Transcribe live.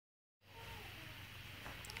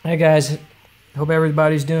Hey guys, hope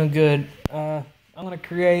everybody's doing good. I'm going to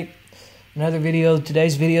create another video.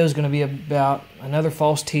 Today's video is going to be about another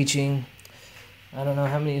false teaching. I don't know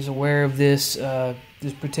how many is aware of this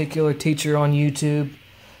particular teacher on YouTube.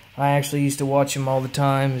 I actually used to watch him all the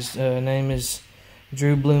time. His name is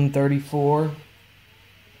Drew Bloom 34.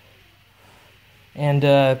 And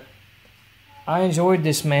I enjoyed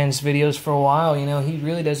this man's videos for a while. You know, he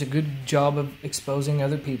really does a good job of exposing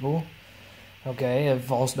other people, okay, of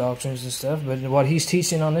false doctrines and stuff. But what he's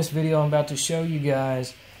teaching on this video I'm about to show you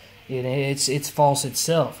guys, it's false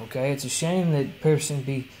itself, okay? It's a shame that a person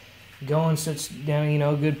be going such down,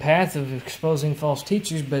 a good path of exposing false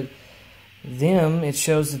teachers, but it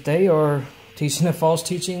shows that they are teaching a false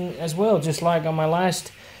teaching as well. Just like on my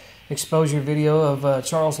last exposure video of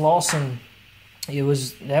Charles Lawson,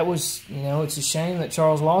 it's a shame that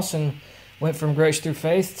Charles Lawson went from grace through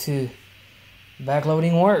faith to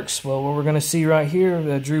backloading works. Well, what we're going to see right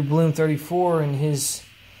here, Drew Bloom 34 in his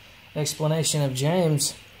explanation of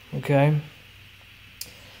James, okay?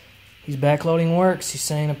 He's backloading works. He's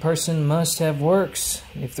saying a person must have works.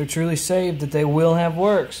 If they're truly saved, that they will have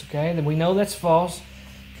works, okay? Then we know that's false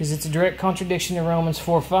because it's a direct contradiction to Romans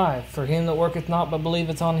 4:5. For him that worketh not but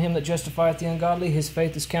believeth on him that justifieth the ungodly, his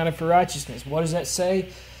faith is counted for righteousness. What does that say?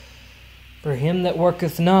 For him that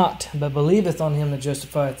worketh not but believeth on him that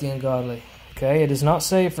justifieth the ungodly. Okay, it does not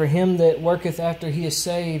say for him that worketh after he is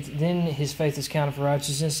saved, then his faith is counted for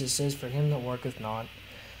righteousness. It says for him that worketh not.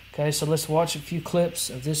 Okay, so let's watch a few clips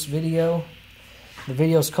of this video. The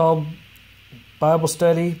video is called Bible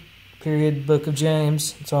Study, Book of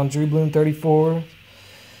James. It's on Drew Bloom 34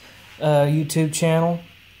 YouTube channel.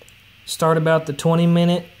 Start about the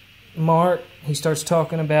 20-minute mark. He starts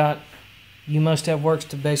talking about you must have works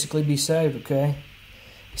to basically be saved, okay?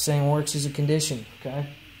 He's saying works is a condition, okay?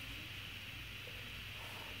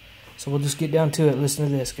 So we'll just get down to it. Listen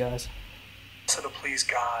to this, guys. So to please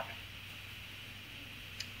God.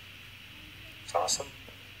 It's awesome.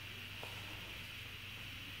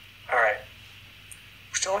 Alright.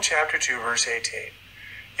 We're still in chapter 2, verse 18.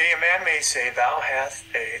 Yea, a man may say, Thou hast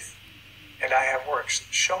faith, and I have works.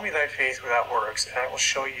 Show me thy faith without works, and I will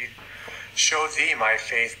show thee my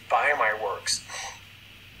faith by my works.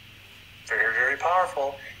 Very, very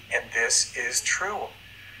powerful. And this is true.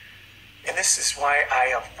 And this is why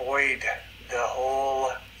I avoid the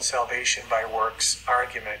whole salvation by works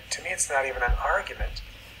argument. To me, it's not even an argument.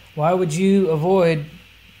 Why would you avoid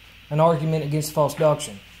an argument against false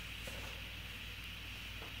doctrine?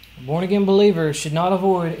 A born-again believer should not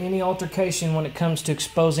avoid any altercation when it comes to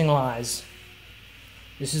exposing lies.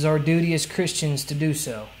 This is our duty as Christians to do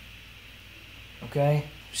so. Okay?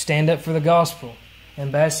 Stand up for the gospel.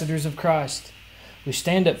 Ambassadors of Christ. We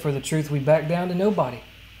stand up for the truth. We back down to nobody.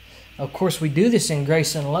 Of course, we do this in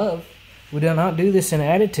grace and love. We do not do this in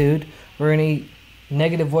attitude or any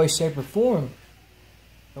negative way, shape, or form.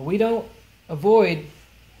 But we don't avoid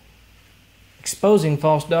exposing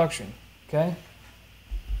false doctrine. Okay?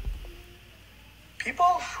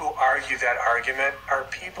 People who argue that argument are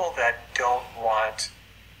people that don't want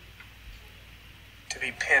to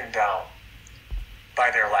be pinned down by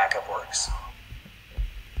their lack of works.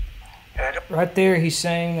 And right there, he's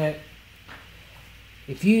saying that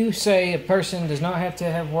if you say a person does not have to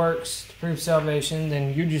have works to prove salvation,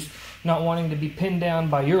 then you're just not wanting to be pinned down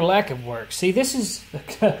by your lack of works. See, this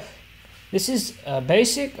is a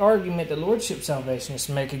basic argument that Lordship Salvationists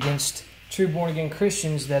make against true born-again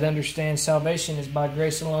Christians that understand salvation is by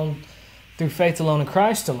grace alone, through faith alone, in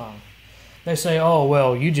Christ alone. They say, oh,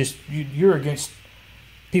 well, you're against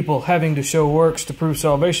people having to show works to prove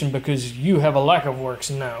salvation because you have a lack of works.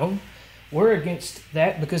 No, we're against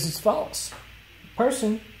that because it's false.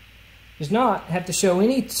 Person does not have to show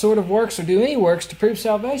any sort of works or do any works to prove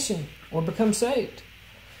salvation or become saved.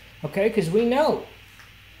 Okay, because we know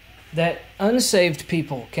that unsaved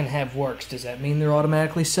people can have works. Does that mean they're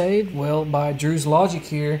automatically saved? Well, by Drew's logic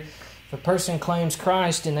here, if a person claims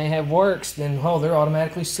Christ and they have works, then, well, they're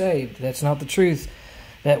automatically saved. That's not the truth.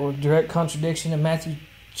 That was direct contradiction of Matthew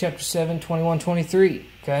chapter 7, 21, 23.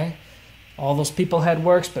 Okay? All those people had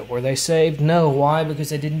works, but were they saved? No. Why? Because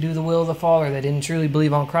they didn't do the will of the Father. They didn't truly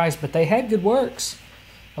believe on Christ, but they had good works.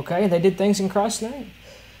 Okay? They did things in Christ's name.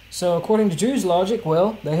 So according to Drew's logic,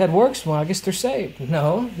 well, they had works. Well, I guess they're saved.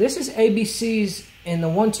 No. This is ABCs in the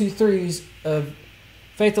 1, 2, 3s of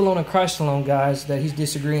faith alone and Christ alone, guys, that he's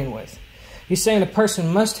disagreeing with. He's saying a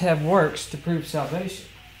person must have works to prove salvation.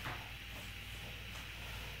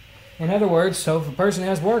 In other words, so if a person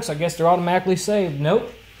has works, I guess they're automatically saved.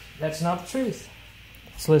 Nope. That's not the truth.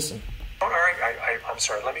 Let's listen. I'm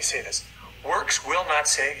sorry, let me say this. Works will not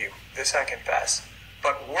save you. This I confess.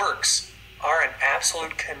 But works are an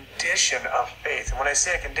absolute condition of faith. And when I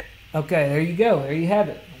say a condition, okay, there you go. There you have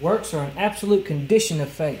it. Works are an absolute condition of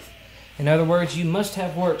faith. In other words, you must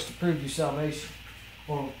have works to prove your salvation.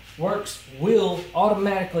 Or works will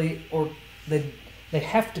automatically, or they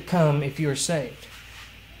have to come if you're saved.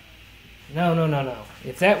 No.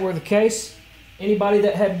 If that were the case, anybody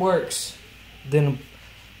that had works, then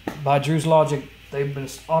by Drew's logic, they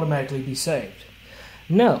would automatically be saved.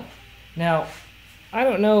 No. Now, I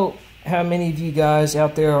don't know how many of you guys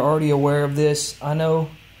out there are already aware of this. I know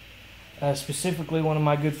specifically one of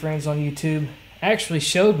my good friends on YouTube actually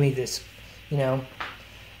showed me this,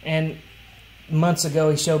 and months ago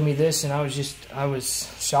he showed me this, and I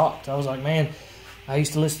was shocked. I was like, man, I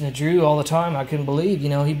used to listen to Drew all the time. I couldn't believe,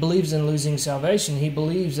 he believes in losing salvation. He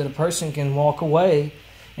believes that a person can walk away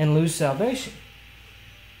and lose salvation.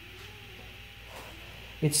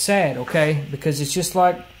 It's sad, okay, because it's just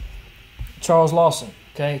like Charles Lawson,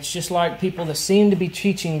 okay? It's just like people that seem to be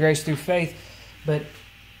teaching grace through faith, but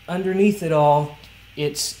underneath it all,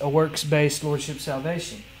 it's a works-based lordship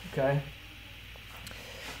salvation, okay?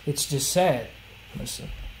 It's just sad. Listen.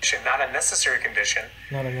 Not a necessary condition.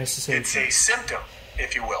 Not a necessary It's a symptom,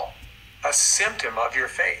 if you will. A symptom of your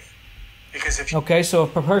faith. Because if you... Okay, so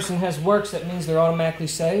if a person has works, that means they're automatically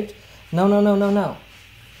saved? No.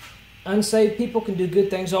 Unsaved people can do good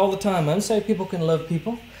things all the time. Unsaved people can love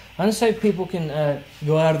people. Unsaved people can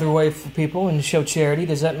go out of their way for people and show charity.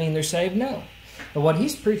 Does that mean they're saved? No. But what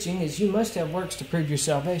he's preaching is you must have works to prove your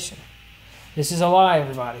salvation. This is a lie,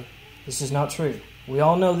 everybody. This is not true. We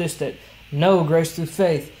all know this, that no, grace through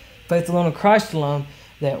faith, faith alone in Christ alone,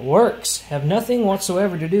 that works have nothing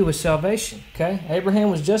whatsoever to do with salvation. Okay? Abraham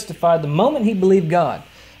was justified the moment he believed God.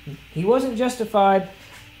 He wasn't justified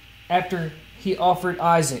after he offered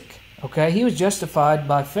Isaac. Okay? He was justified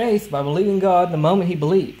by faith, by believing God the moment he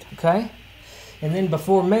believed. Okay? And then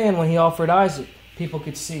before man, when he offered Isaac, people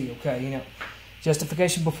could see, okay,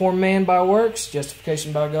 justification before man by works,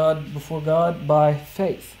 justification by God before God by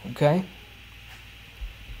faith. Okay?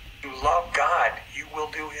 you love God, you will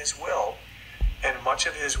do His will. And much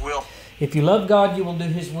of His will... If you love God, you will do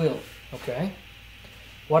His will. Okay?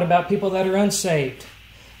 What about people that are unsaved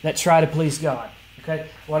that try to please God? Okay?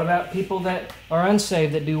 What about people that are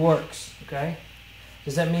unsaved that do works? Okay?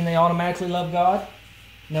 Does that mean they automatically love God?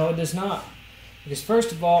 No, it does not. Because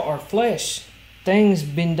first of all, our flesh, things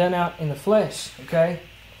being done out in the flesh, okay?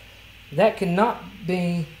 That cannot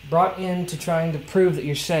be brought into trying to prove that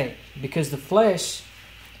you're saved. Because the flesh,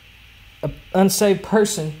 an unsaved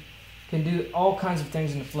person can do all kinds of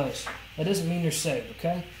things in the flesh. That doesn't mean you're saved,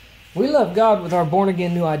 okay? We love God with our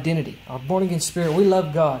born-again new identity, our born-again spirit. We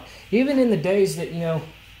love God. Even in the days that, your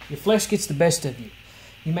flesh gets the best of you.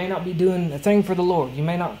 You may not be doing a thing for the Lord. You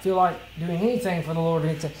may not feel like doing anything for the Lord.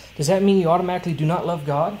 Does that mean you automatically do not love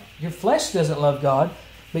God? Your flesh doesn't love God,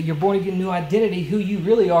 but your born-again new identity, who you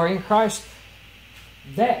really are in Christ,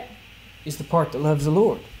 that is the part that loves the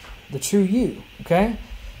Lord, the true you, okay?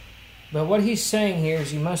 But what he's saying here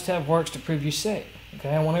is you must have works to prove you're saved,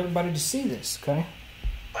 okay? I want everybody to see this, okay?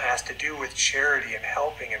 It has to do with charity and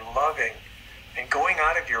helping and loving and going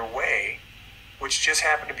out of your way, which just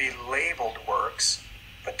happen to be labeled works.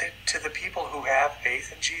 But to the people who have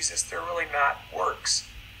faith in Jesus, they're really not works.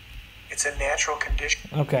 It's a natural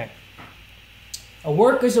condition. Okay. A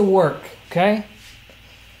work is a work, okay?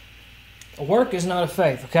 A work is not a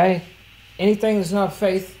faith, okay? Anything that's not a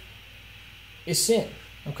faith is sin,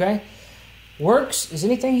 okay? Works is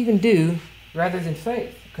anything you can do rather than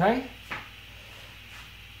faith, okay?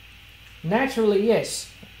 Naturally,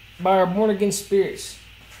 yes, by our born-again spirits,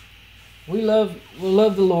 we love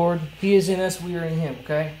the Lord. He is in us. We are in Him,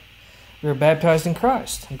 okay? We are baptized in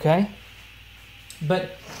Christ, okay?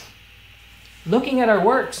 But looking at our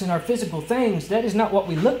works and our physical things, that is not what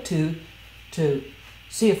we look to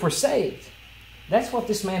see if we're saved. That's what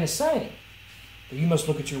this man is saying. But you must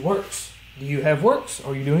look at your works. Do you have works?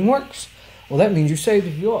 Are you doing works? Well, that means you're saved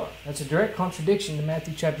if you are. That's a direct contradiction to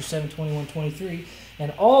Matthew chapter 7, 21, 23,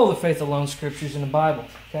 and all the faith alone scriptures in the Bible.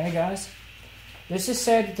 Okay, guys? This is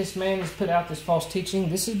sad that this man has put out this false teaching.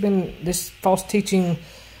 This false teaching,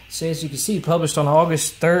 as you can see, published on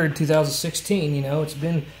August 3rd, 2016. It's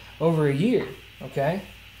been over a year, okay?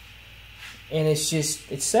 And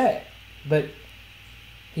it's sad. But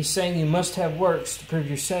he's saying you must have works to prove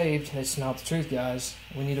you're saved. That's not the truth, guys.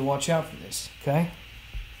 We need to watch out for this, okay?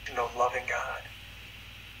 Of loving God.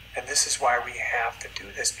 And this is why we have to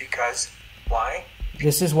do this, because why?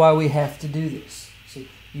 This is why we have to do this. See,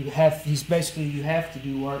 you have to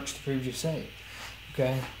do works to prove you're saved.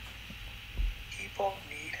 Okay? People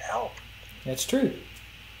need help. That's true.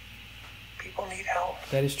 People need help.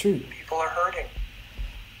 That is true. People are hurting.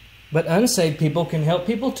 But unsaved people can help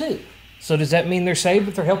people too. So does that mean they're saved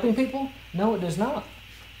if they're helping people? No, it does not.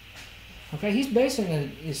 Okay, he's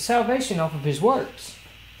basing his salvation off of his works.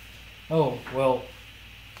 Oh, well,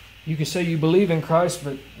 you can say you believe in Christ,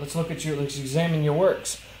 but let's examine your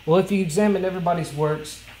works. Well, if you examine everybody's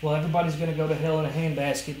works, well, everybody's going to go to hell in a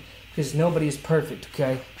handbasket because nobody is perfect,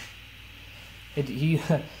 okay?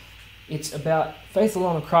 It's about faith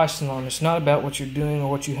alone and Christ alone. It's not about what you're doing or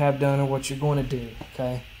what you have done or what you're going to do,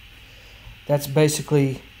 okay? That's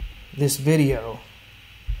basically this video,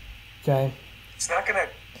 okay? It's not going to,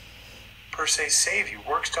 per se, save you.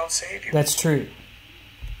 Works don't save you. That's true.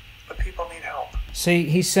 But people need help. See,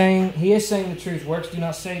 he is saying the truth. Works do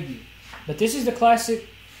not save you. But this is the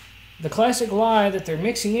classic lie that they're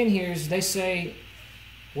mixing in here is they say,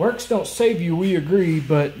 works don't save you, we agree,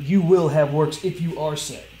 but you will have works if you are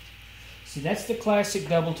saved. See, that's the classic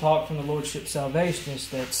double talk from the Lordship Salvationists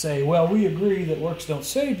that say, well, we agree that works don't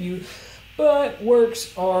save you, but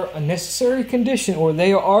works are a necessary condition, or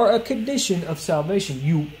they are a condition of salvation.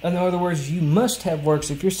 In other words, you must have works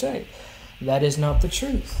if you're saved. That is not the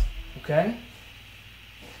truth. Okay?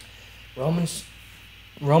 Romans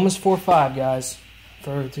 4:5, guys.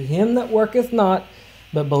 For to him that worketh not,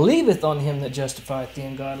 but believeth on him that justifieth the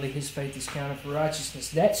ungodly, his faith is counted for righteousness.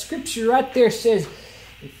 That scripture right there says,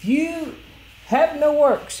 if you have no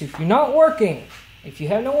works, if you're not working, if you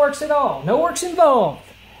have no works at all, no works involved,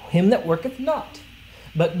 him that worketh not,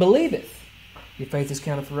 but believeth, your faith is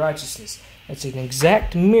counted for righteousness. That's an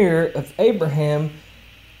exact mirror of Abraham's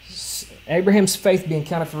faith being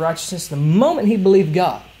counted for righteousness the moment he believed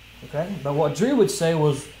God. Okay? But what Drew would say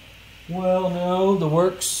was, well, no, the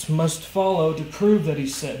works must follow to prove that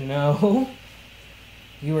he's saved. No.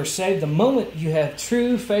 You are saved the moment you have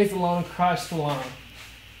true faith alone, Christ alone.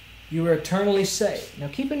 You are eternally saved. Now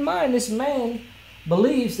keep in mind, this man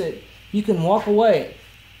believes that you can walk away.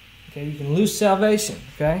 Okay, you can lose salvation.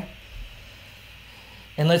 Okay?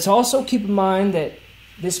 And let's also keep in mind that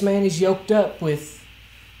this man is yoked up with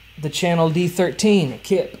the channel D13,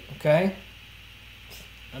 Kip. Okay?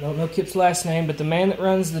 I don't know Kip's last name, but the man that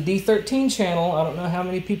runs the D13 channel, I don't know how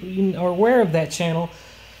many people you are aware of that channel.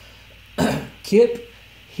 Kip,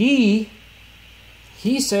 he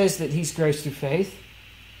says that he's grace through faith,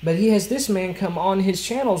 but he has this man come on his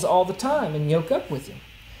channels all the time and yoke up with him.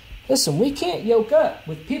 Listen, we can't yoke up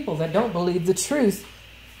with people that don't believe the truth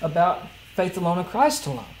about faith alone and Christ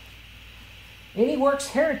alone. Any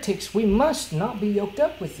works heretics, we must not be yoked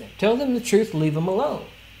up with them. Tell them the truth, leave them alone.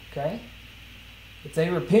 Okay? If they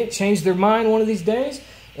repent, change their mind one of these days,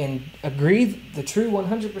 and agree the true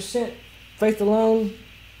 100% faith alone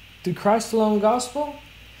through Christ alone gospel,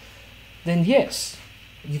 then yes,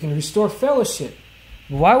 you can restore fellowship.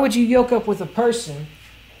 Why would you yoke up with a person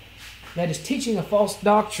that is teaching a false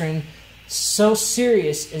doctrine so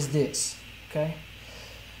serious as this? Okay?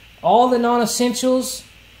 All the non-essentials,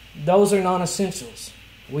 those are non-essentials.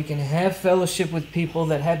 We can have fellowship with people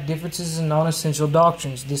that have differences in non-essential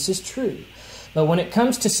doctrines. This is true. But when it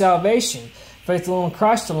comes to salvation, faith alone,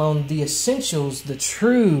 Christ alone, the essentials, the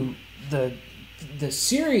true, the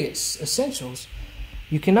serious essentials,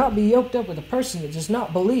 you cannot be yoked up with a person that does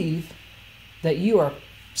not believe that you are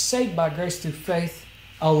saved by grace through faith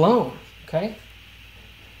alone. Okay?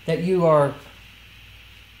 That you are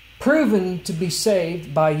proven to be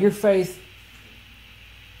saved by your faith.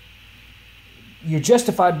 You're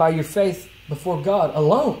justified by your faith before God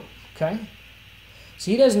alone. Okay? So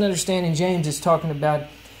he doesn't understand in James it's talking about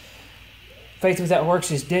faith without works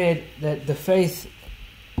is dead, that the faith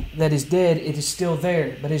that is dead, it is still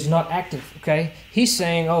there, but is not active. Okay? He's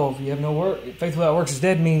saying, oh, if you have no work, faith without works is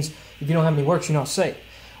dead means if you don't have any works, you're not saved.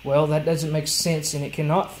 Well, that doesn't make sense, and it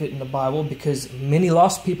cannot fit in the Bible because many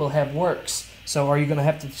lost people have works. So are you going to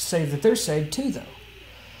have to say that they're saved too, though?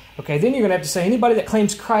 Okay, then you're going to have to say anybody that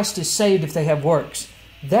claims Christ is saved if they have works.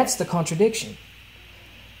 That's the contradiction.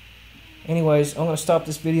 Anyways, I'm going to stop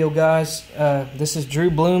this video, guys. This is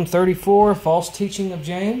Drew Bloom 34, false teaching of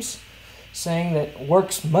James, saying that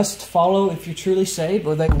works must follow if you're truly saved,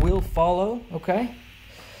 or they will follow, okay?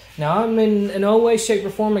 Now, I'm in no way, shape,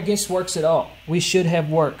 or form against works at all. We should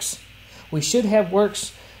have works. We should have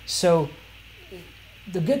works. So,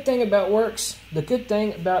 the good thing about works, the good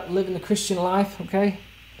thing about living the Christian life, okay,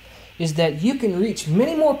 is that you can reach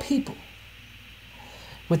many more people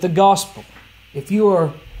with the gospel if you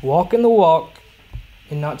are walking the walk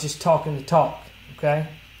and not just talking the talk, okay?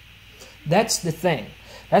 That's the thing.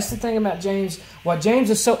 That's the thing about James. What James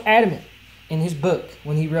is so adamant in his book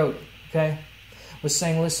when he wrote it, okay, was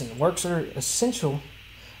saying, listen, works are essential,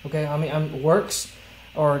 okay? Works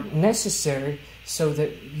are necessary so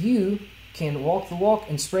that you can walk the walk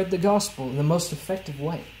and spread the gospel in the most effective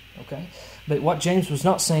way, okay? But what James was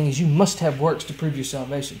not saying is you must have works to prove your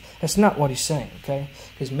salvation. That's not what he's saying, okay?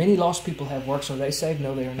 Because many lost people have works. Are they saved?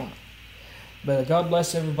 No, they are not. But God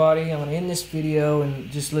bless everybody. I'm going to end this video,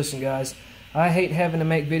 and just listen, guys. I hate having to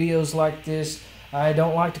make videos like this. I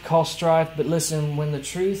don't like to cause strife, but listen, when the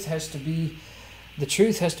truth has to be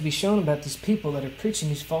shown about these people that are preaching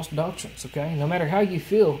these false doctrines, okay? No matter how you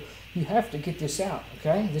feel, you have to get this out,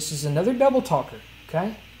 okay? This is another double talker,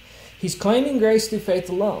 okay? He's claiming grace through faith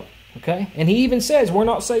alone, okay? And he even says we're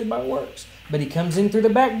not saved by works. But he comes in through the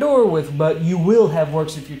back door with, but you will have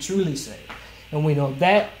works if you're truly saved. And we know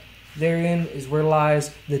that therein is where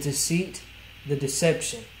lies the deceit, the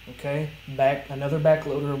deception, okay? Another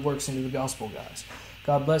backloader of works into the gospel, guys.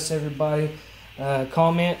 God bless everybody.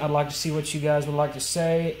 Comment. I'd like to see what you guys would like to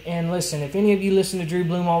say. And listen, if any of you listen to Drew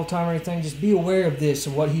Bloom all the time or anything, just be aware of this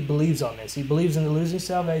and what he believes on this. He believes in the losing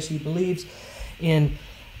salvation. He believes in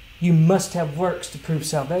you must have works to prove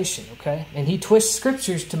salvation, okay? And he twists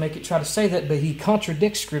scriptures to make it try to say that, but he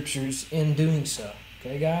contradicts scriptures in doing so.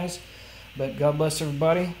 Okay, guys? But God bless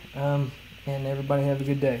everybody, and everybody have a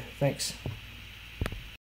good day. Thanks.